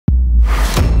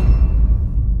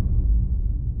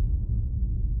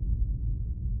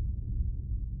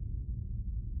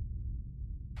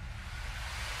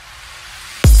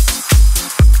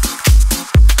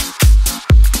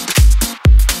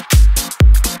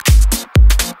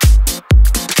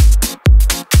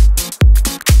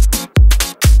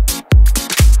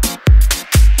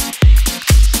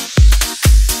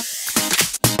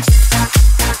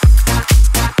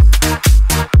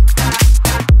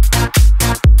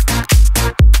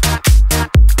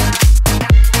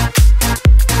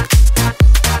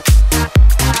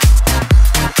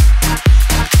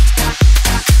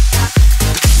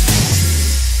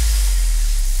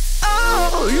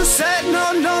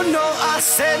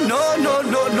said no, no,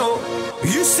 no, no.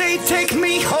 You say take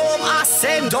me home, I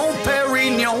said don't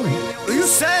Perignon. You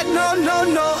said no, no,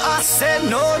 no, I said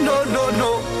no, no, no,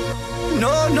 no.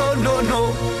 No, no, no,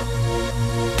 no.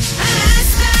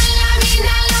 Hasta la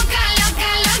vida loca,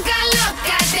 loca, loca,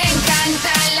 loca. Te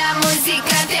encanta la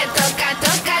música, te toca,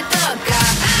 toca, toca.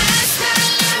 Hasta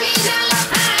la vida,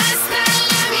 hasta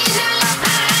la vida,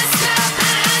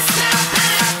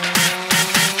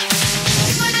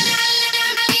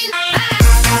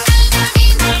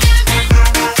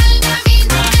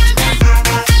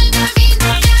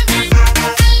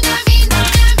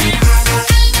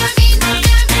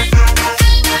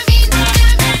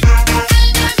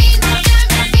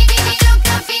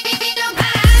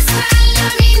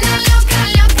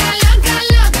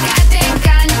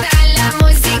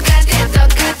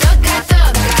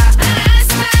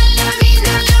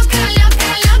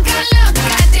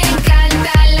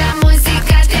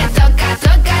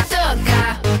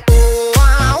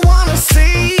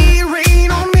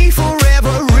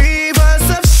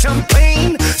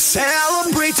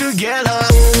 together.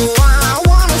 Oh, I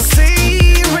wanna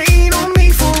see rain on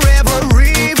me forever,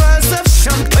 rivers of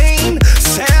champagne,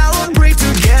 celebrate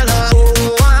together.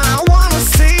 Oh, I wanna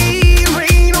see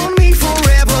rain on me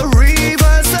forever,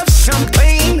 rivers of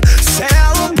champagne,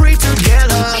 celebrate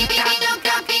together.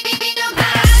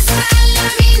 hasta la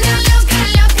vida loca,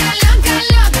 loca, loca,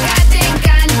 loca. Te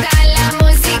encanta la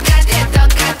música, te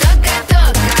toca, toca,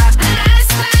 toca.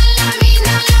 Hasta la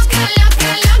vida loca,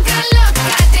 loca, loca,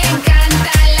 loca. Te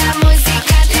encanta la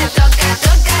música, te toca,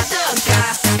 toca, toca.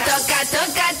 Toca,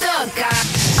 toca, toca.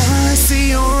 I see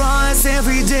your eyes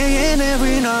every day and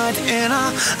every night, and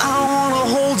I wanna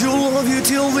hold you, love you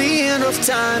till the end of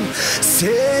time.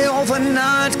 Stay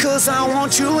overnight, cause I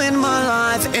want you in my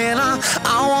life, and I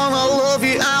wanna love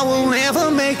you, I will never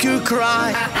make you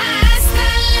cry. Hasta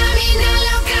la vida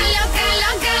loca.